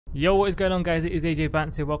Yo, what is going on, guys? It is AJ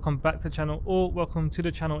Bance here. Welcome back to the channel, or welcome to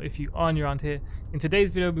the channel if you are new around here. In today's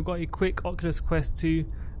video we've got a quick Oculus Quest 2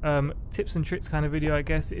 tips and tricks kind of video, I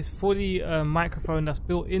guess. It's for the microphone that's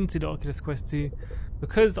built into the Oculus Quest 2,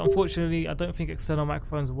 because unfortunately I don't think external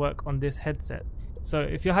microphones work on this headset. So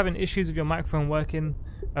if you're having issues with your microphone working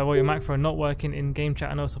or your microphone not working in game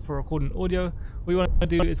chat and also for recording audio, what you want to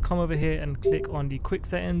do is come over here and click on the quick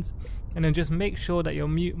settings, and then just make sure that your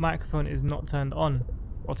mute microphone is not turned on.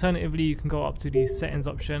 Alternatively, you can go up to the settings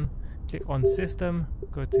option, click on system,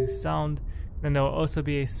 go to sound, then there will also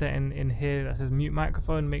be a setting in here that says mute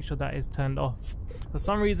microphone. Make sure that is turned off. For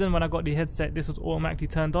some reason when I got the headset this was automatically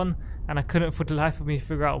turned on, and I couldn't for the life of me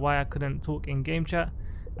figure out why I couldn't talk in game chat,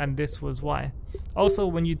 and this was why. Also,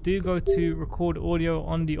 when you do go to record audio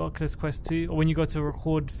on the Oculus Quest 2, or when you go to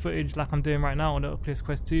record footage like I'm doing right now on the Oculus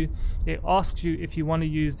Quest 2, it asks you if you want to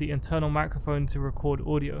use the internal microphone to record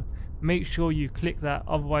audio. Make sure you click that,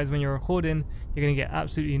 otherwise when you're recording you're going to get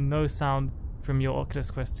absolutely no sound from your Oculus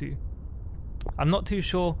Quest 2. I'm not too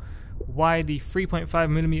sure why the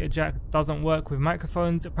 3.5mm jack doesn't work with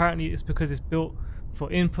microphones. Apparently it's because it's built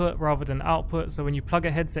for input rather than output, so when you plug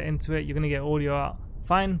a headset into it you're going to get audio out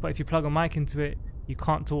fine, but if you plug a mic into it you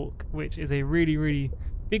can't talk, which is a really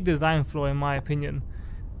big design flaw in my opinion.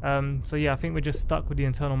 So yeah, I think we're just stuck with the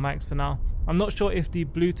internal mics for now. I'm not sure if the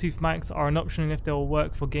Bluetooth mics are an option and if they'll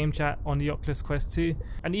work for game chat on the Oculus Quest 2,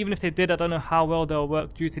 and even if they did, I don't know how well they'll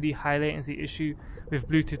work due to the high latency issue with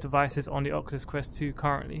Bluetooth devices on the Oculus Quest 2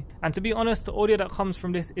 currently. And to be honest, the audio that comes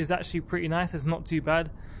from this is actually pretty nice. It's not too bad,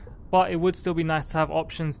 but it would still be nice to have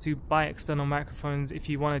options to buy external microphones if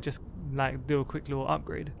you want to just like do a quick little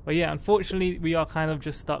upgrade. But yeah, unfortunately we are kind of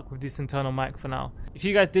just stuck with this internal mic for now. If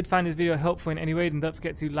you guys did find this video helpful in any way, then don't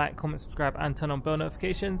forget to like, comment, subscribe and turn on bell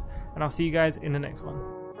notifications, and I'll see you guys in the next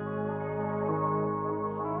one.